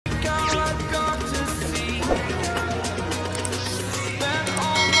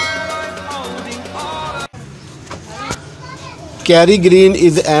Kerri Green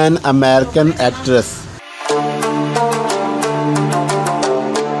is an American actress.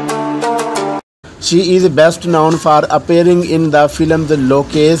 She is best known for appearing in the films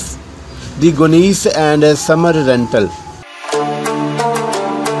Locash, The Goonies and Summer Rental.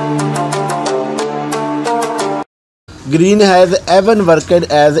 Green has even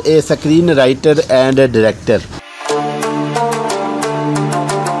worked as a screenwriter and director.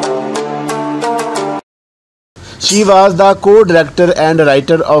 She was the co-director and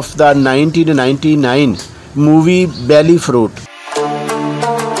writer of the 1999 movie Bellyfruit.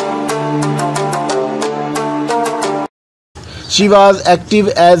 She was active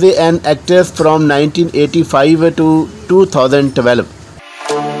as an actress from 1985 to 2012.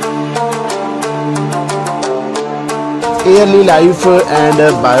 Early life and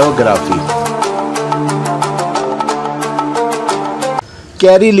biography.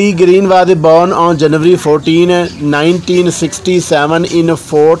 Kerri Lee Green was born on January 14, 1967 in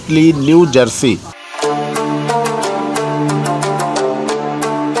Fort Lee, New Jersey.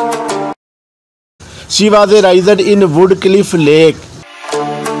 She was raised in Woodcliff Lake.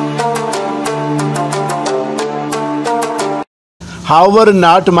 However,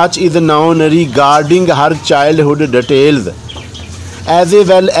 not much is known regarding her childhood details, as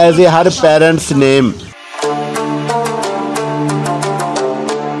well as her parents' name.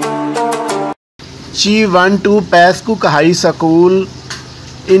 She went to Pascack High School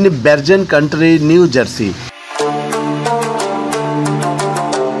in Bergen County, New Jersey.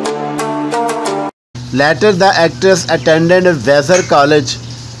 Later, the actress attended Vassar College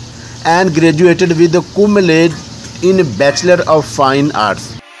and graduated with a cum laude in Bachelor of Fine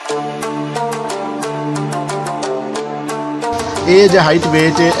Arts. Age, height,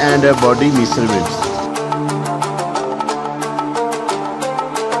 weight and body measurements.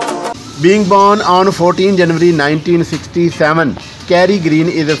 Being born on 14 January 1967, Kerri Green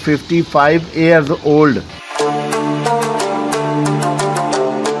is 55 years old.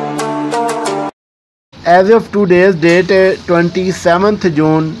 As of today's date, 27th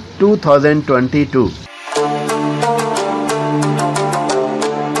June 2022.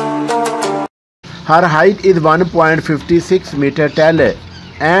 Her height is 1.56 meter tall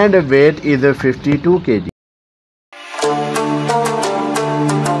and weight is 52 kg.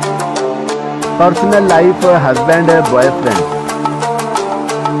 Personal life, husband, boyfriend.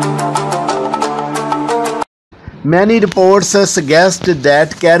 Many reports suggest that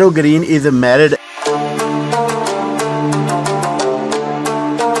Kerri Green is married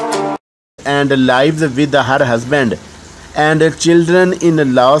and lives with her husband and children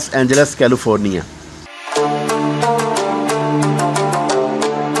in Los Angeles, California.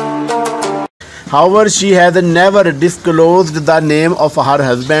 However, she has never disclosed the name of her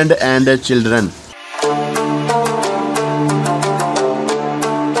husband and children.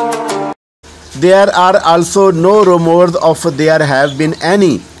 There are also no rumors of there have been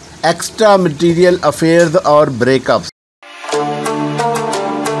any extramarital affairs or breakups.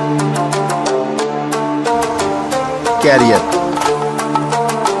 Career.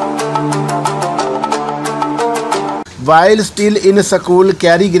 While still in school,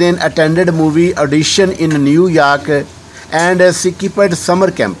 Kerri Green attended movie audition in New York and skipped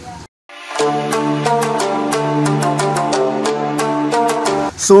summer camp.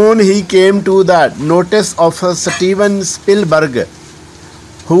 Soon he came to the notice of Steven Spielberg,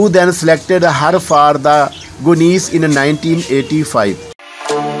 who then selected her for the Goonies in 1985.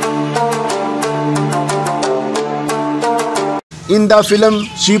 In the film,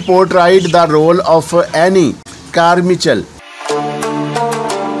 she portrayed the role of Annie Carmichael.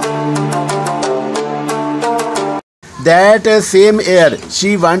 That same year,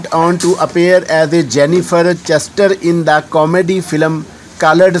 she went on to appear as a Jennifer Chester in the comedy film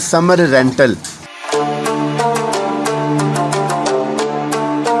called Summer Rental.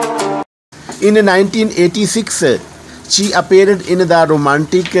 In 1986, she appeared in the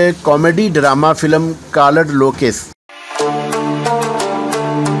romantic comedy drama film called Locash.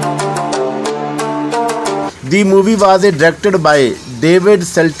 The movie was directed by David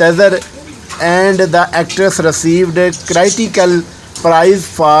Seltzer and the actress received a critical praise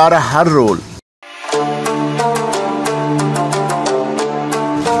for her role.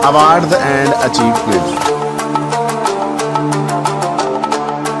 Awards and achievements.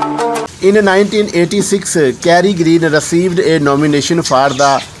 In 1986, Kerri Green received a nomination for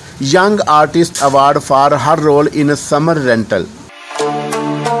the Young Artist Award for her role in Summer Rental.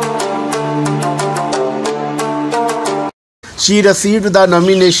 She received the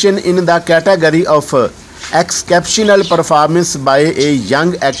nomination in the category of Exceptional Performance by a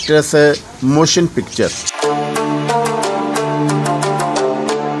Young Actress Motion Picture.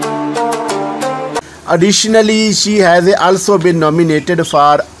 Additionally, she has also been nominated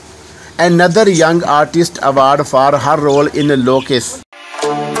for another Young Artist Award for her role in Locus.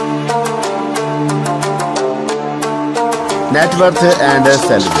 Net worth and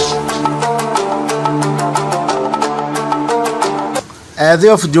salary. As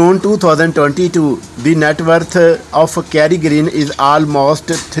of June 2022, the net worth of Kerri Green is almost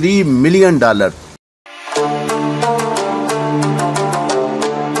 $3 million.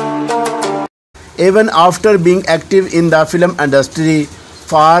 Even after being active in the film industry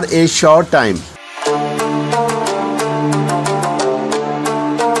for a short time,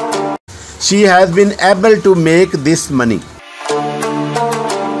 she has been able to make this money.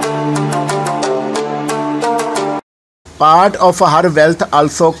 Part of her wealth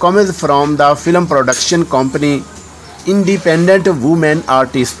also comes from the film production company Independent Women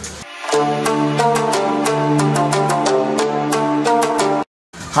Artists.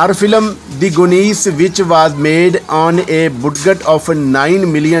 Her film The Goonies, which was made on a budget of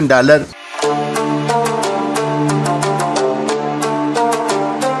 $9 million,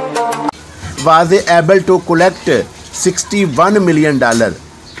 was able to collect $61 million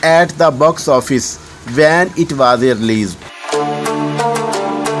at the box office when it was released.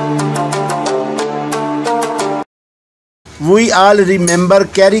 We all remember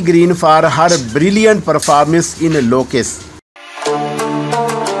Kerri Green for her brilliant performance in Locus.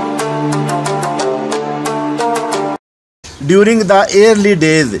 During the early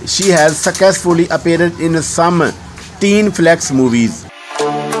days, she has successfully appeared in some teen flex movies.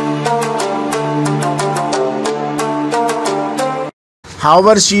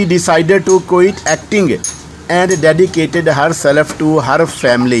 However, she decided to quit acting and dedicated herself to her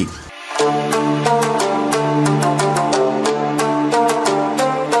family.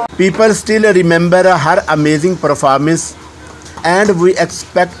 People still remember her amazing performance, and we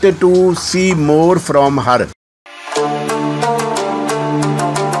expect to see more from her.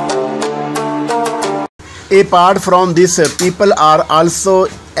 Apart from this, people are also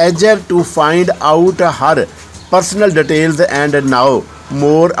eager to find out her personal details and know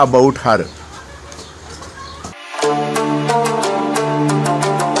more about her.